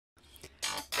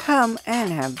Come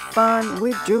and have fun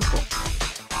with Drupal.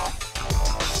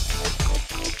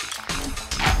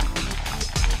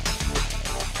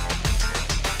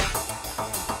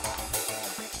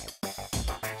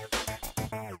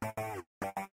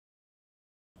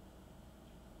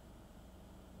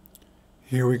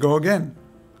 Here we go again.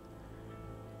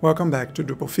 Welcome back to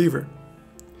Drupal Fever.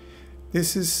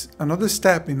 This is another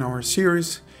step in our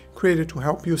series created to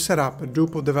help you set up a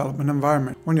Drupal development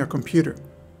environment on your computer.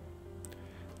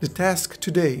 The task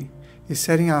today is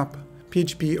setting up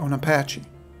PHP on Apache.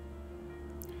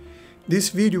 This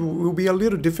video will be a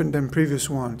little different than previous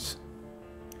ones.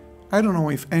 I don't know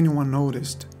if anyone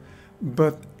noticed,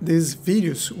 but these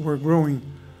videos were growing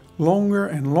longer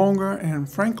and longer,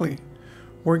 and frankly,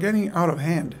 were getting out of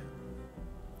hand.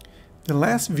 The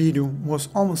last video was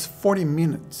almost 40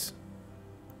 minutes.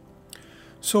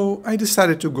 So I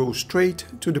decided to go straight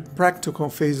to the practical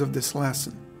phase of this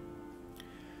lesson.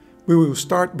 We will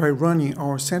start by running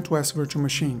our CentOS virtual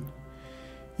machine.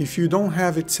 If you don't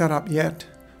have it set up yet,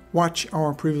 watch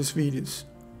our previous videos.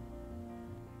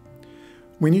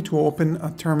 We need to open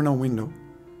a terminal window.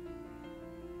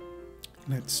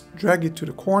 Let's drag it to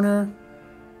the corner.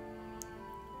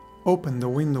 Open the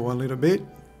window a little bit.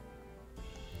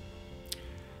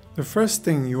 The first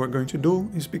thing you are going to do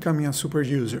is becoming a super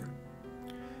user.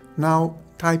 Now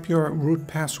type your root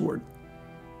password.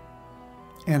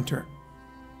 Enter.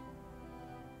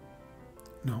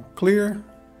 Now clear.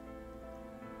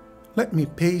 Let me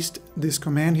paste this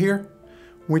command here,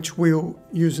 which will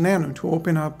use Nano to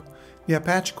open up the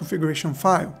Apache configuration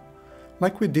file,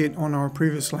 like we did on our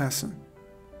previous lesson.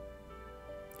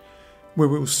 We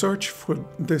will search for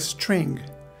the string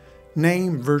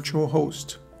name virtual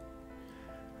host.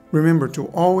 Remember to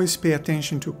always pay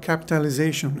attention to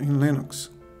capitalization in Linux.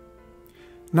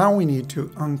 Now we need to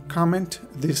uncomment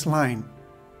this line.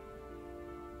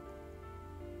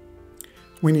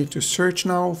 We need to search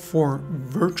now for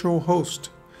virtual host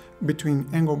between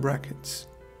angle brackets.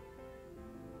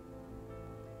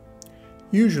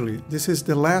 Usually this is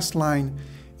the last line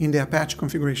in the Apache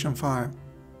configuration file.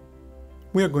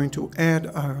 We are going to add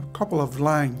a couple of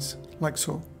lines like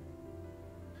so.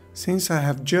 Since I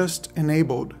have just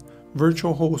enabled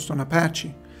virtual host on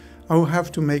Apache, I will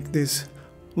have to make this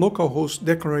localhost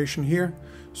declaration here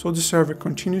so the server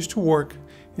continues to work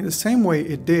in the same way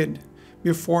it did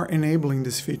before enabling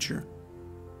this feature.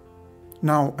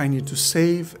 Now I need to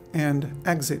save and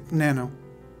exit Nano.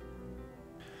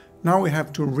 Now we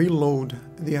have to reload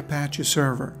the Apache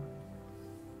server.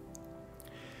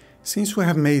 Since we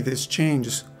have made these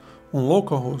changes on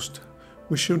localhost,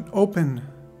 we should open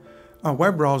a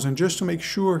web browser just to make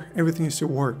sure everything still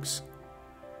works.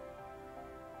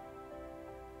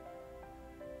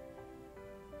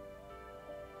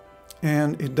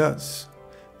 And it does.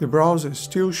 The browser is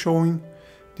still showing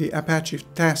the Apache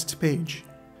test page.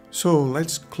 So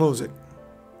let's close it.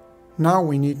 Now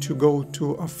we need to go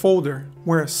to a folder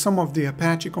where some of the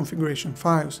Apache configuration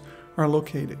files are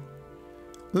located.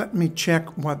 Let me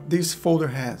check what this folder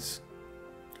has.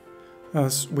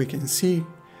 As we can see,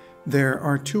 there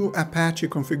are two Apache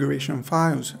configuration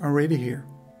files already here.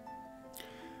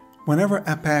 Whenever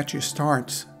Apache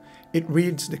starts, it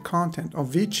reads the content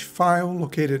of each file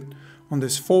located on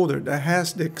this folder that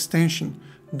has the extension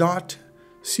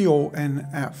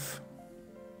 .conf.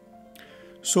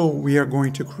 So we are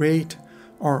going to create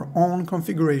our own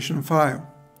configuration file.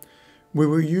 We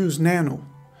will use Nano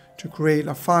to create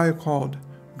a file called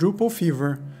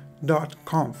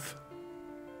drupalfever.conf.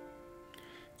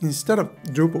 Instead of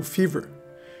Drupal Fever,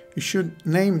 you should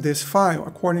name this file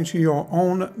according to your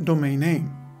own domain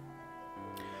name.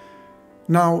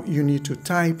 Now you need to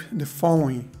type the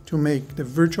following to make the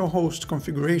virtual host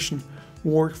configuration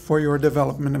work for your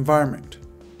development environment.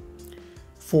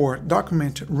 For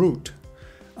document root,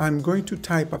 I'm going to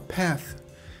type a path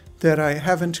that I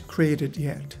haven't created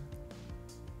yet.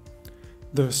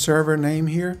 The server name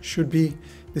here should be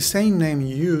the same name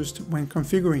you used when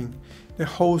configuring the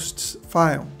host's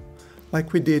file,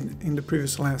 like we did in the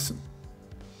previous lesson.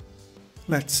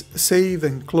 Let's save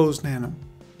and close Nano.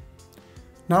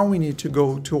 Now we need to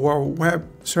go to our web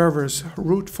server's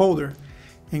root folder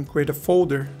and create a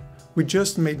folder we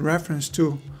just made reference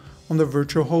to on the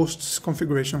virtual host's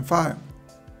configuration file.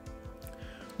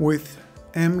 With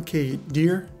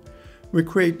mkdir, we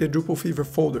create the Drupal Fever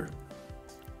folder.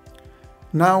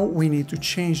 Now we need to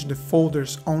change the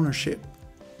folder's ownership.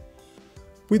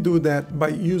 We do that by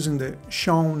using the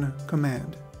shown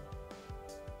command.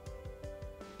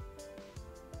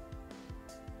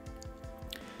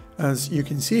 As you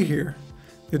can see here,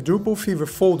 the Drupal Fever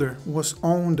folder was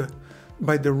owned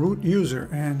by the root user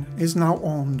and is now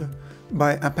owned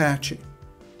by Apache.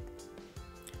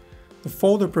 The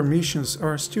folder permissions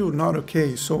are still not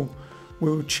okay, so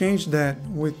we'll change that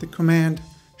with the command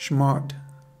chmod.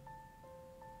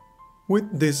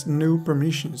 With these new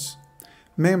permissions,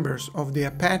 members of the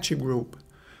Apache group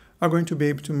are going to be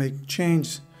able to make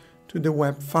changes to the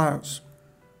web files.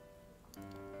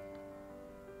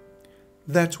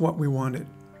 That's what we wanted.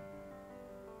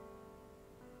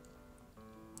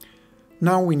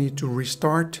 Now we need to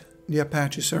restart the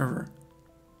Apache server.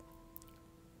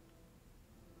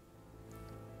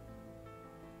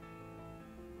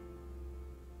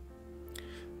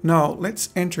 Now let's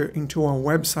enter into our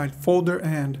website folder,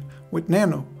 and with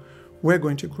Nano, we're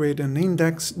going to create an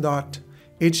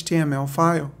index.html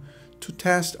file to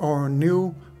test our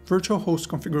new virtual host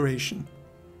configuration.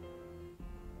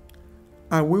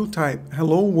 I will type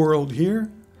hello world here,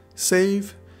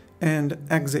 save, and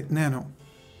exit Nano.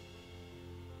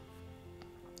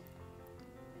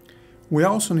 We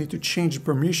also need to change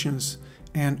permissions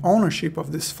and ownership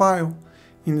of this file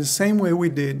in the same way we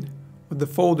did with the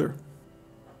folder.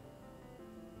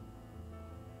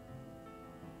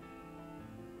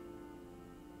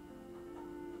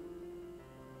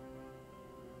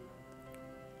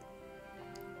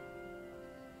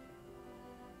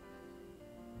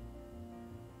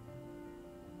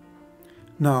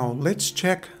 Now let's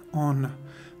check on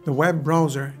the web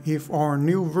browser if our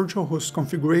new virtual host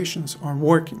configurations are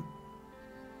working.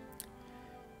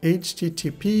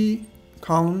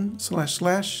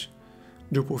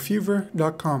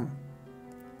 http://drupalfever.com.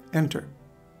 Enter.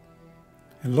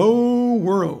 Hello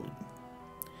world.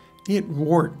 It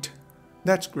worked.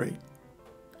 That's great.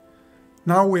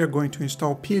 Now we are going to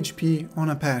install PHP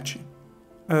on Apache.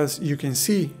 As you can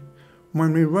see,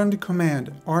 when we run the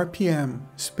command rpm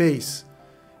 -q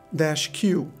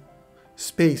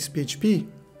 -php,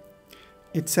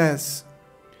 it says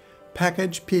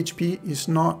package PHP is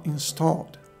not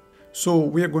installed. So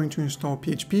we are going to install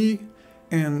PHP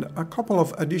and a couple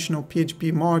of additional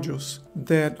PHP modules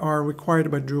that are required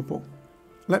by Drupal.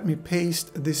 Let me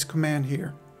paste this command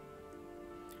here.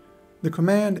 The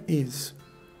command is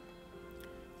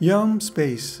yum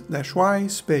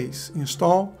 -y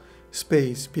install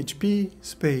PHP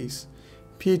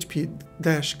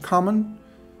php-common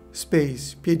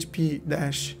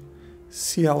php-cli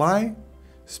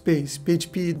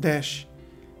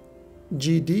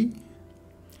php-gd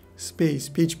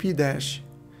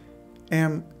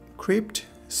php-encrypt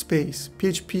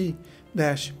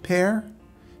php-pair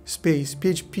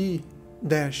php-mysql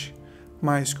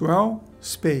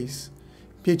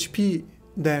php-xml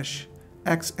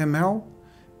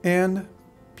and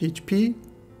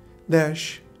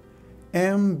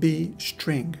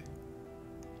php-mbstring.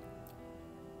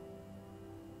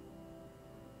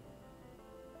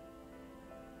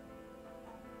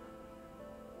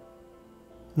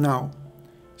 Now,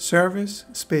 service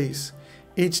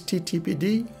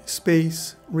httpd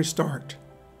restart.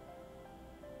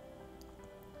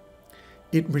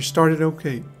 It restarted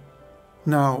okay.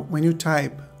 Now, when you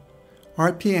type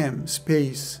rpm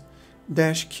 -q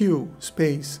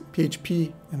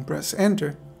php and press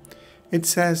enter, it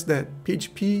says that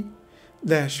PHP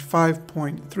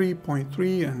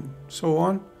 5.3.3 and so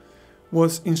on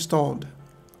was installed,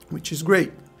 which is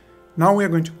great. Now we are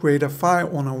going to create a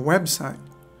file on our website,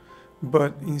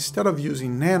 but instead of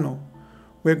using Nano,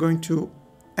 we're going to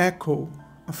echo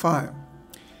a file.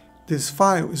 This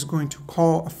file is going to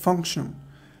call a function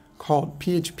called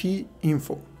php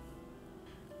info.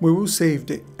 We will save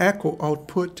the echo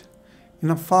output in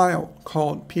a file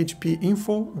called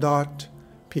phpinfo.php.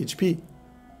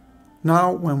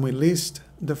 Now when we list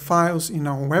the files in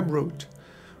our web root,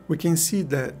 we can see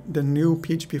that the new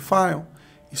PHP file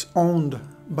is owned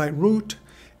by root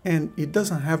and it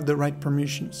doesn't have the right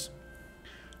permissions.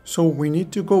 So we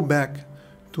need to go back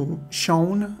to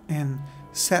shown and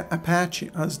set Apache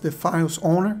as the file's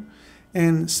owner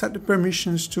and set the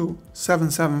permissions to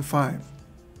 775.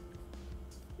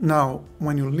 Now,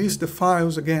 when you list the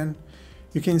files again,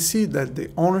 you can see that the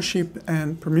ownership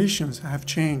and permissions have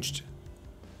changed.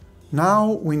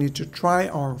 Now we need to try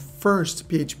our first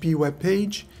PHP web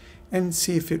page and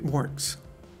see if it works.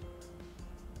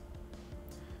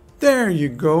 There you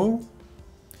go.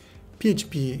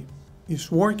 PHP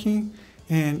is working,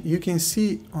 and you can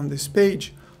see on this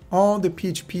page all the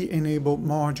PHP enabled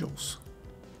modules.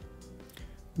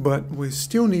 But we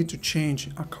still need to change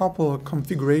a couple of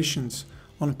configurations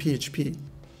on PHP.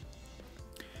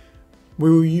 We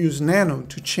will use Nano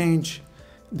to change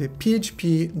the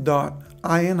php.ini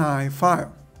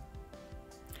file.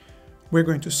 We're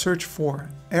going to search for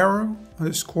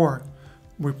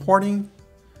error_reporting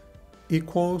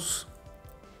equals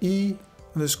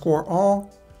e_all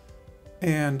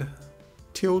and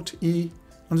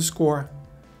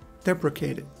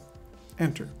 _deprecated.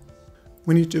 Enter.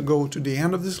 We need to go to the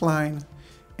end of this line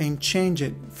and change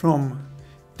it from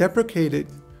deprecated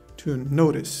to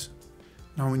notice.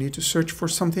 Now we need to search for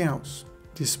something else.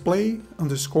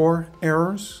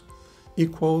 Display_errors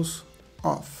equals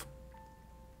off.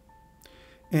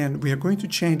 And we are going to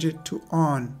change it to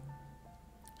on.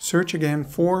 Search again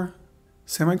for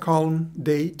semicolon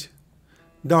date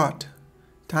dot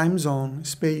time zone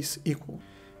space equal.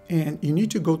 And you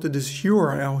need to go to this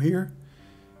URL here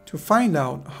to find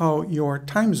out how your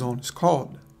time zone is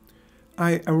called.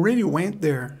 I already went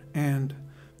there and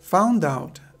found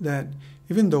out that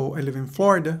even though I live in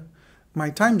Florida, my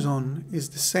time zone is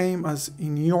the same as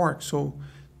in New York, so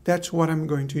that's what I'm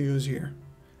going to use here.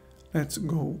 Let's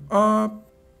go up.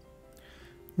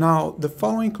 Now, the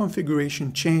following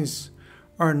configuration changes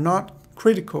are not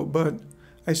critical, but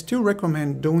I still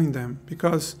recommend doing them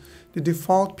because the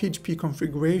default PHP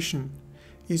configuration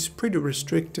is pretty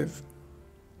restrictive.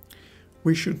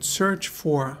 We should search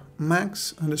for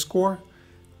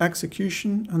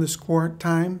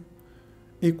max_execution_time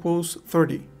equals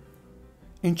 30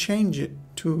 and change it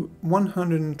to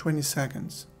 120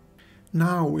 seconds.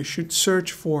 Now we should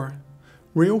search for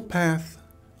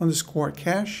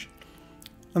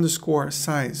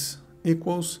real_path_cache_size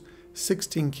equals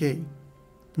 16K.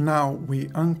 Now we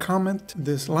uncomment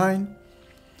this line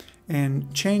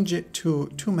and change it to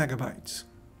 2 megabytes.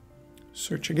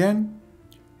 Search again,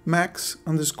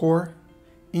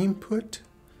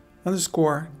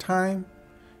 max_input_time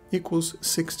equals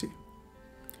 60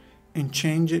 and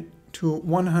change it to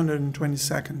 120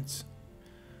 seconds.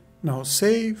 Now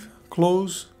save,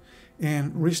 close,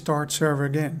 and restart server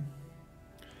again.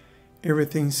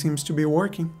 Everything seems to be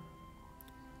working.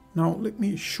 Now let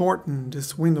me shorten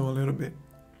this window a little bit.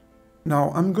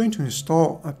 Now I'm going to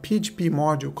install a PHP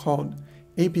module called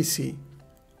APC,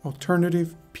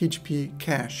 Alternative PHP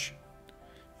Cache.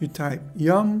 You type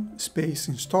yum space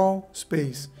install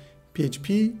space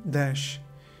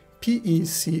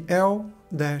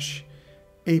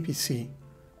php-pecl-apc.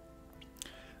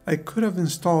 I could have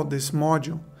installed this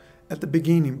module at the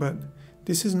beginning, but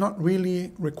this is not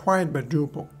really required by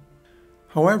Drupal.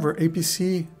 However,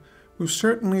 APC will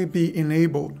certainly be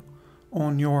enabled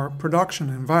on your production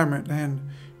environment, and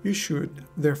you should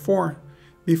therefore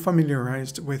be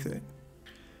familiarized with it.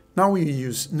 Now we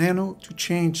use nano to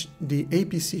change the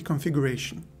APC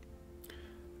configuration.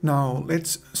 Now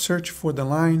let's search for the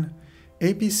line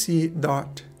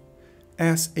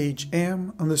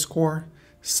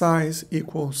apc.shm_size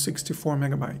equals 64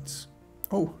 megabytes.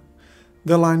 Oh,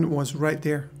 the line was right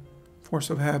there, force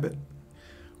of habit.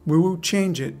 We will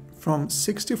change it from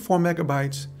 64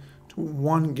 megabytes to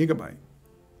 1 gigabyte.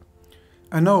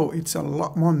 I know it's a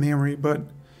lot more memory, but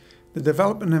the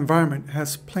development environment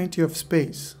has plenty of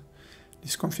space.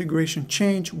 This configuration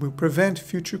change will prevent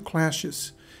future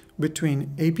clashes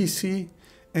between APC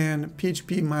and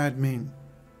phpMyAdmin.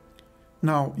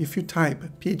 Now, if you type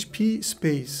php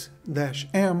space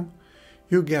 -m,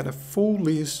 you get a full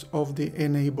list of the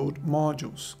enabled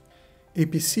modules.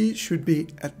 APC should be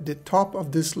at the top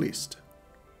of this list.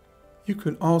 You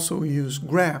could also use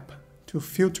grep to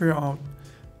filter out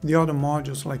the other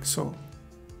modules like so.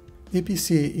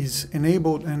 APC is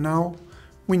enabled, and now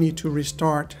we need to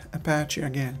restart Apache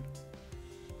again.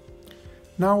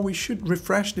 Now we should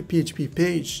refresh the PHP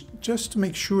page just to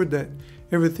make sure that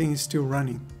everything is still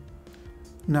running.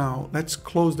 Now let's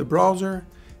close the browser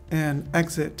and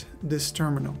exit this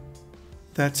terminal.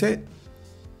 That's it.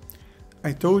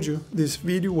 I told you this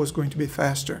video was going to be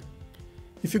faster.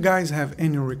 If you guys have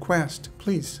any request,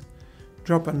 please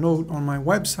drop a note on my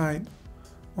website,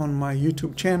 on my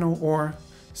YouTube channel, or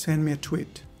send me a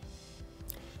tweet.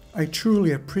 I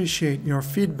truly appreciate your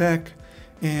feedback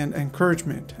and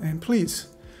encouragement, and please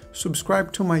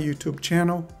subscribe to my YouTube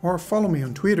channel or follow me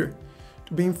on Twitter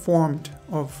to be informed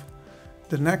of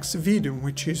the next video,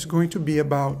 which is going to be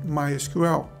about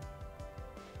MySQL.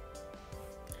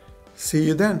 See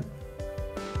you then.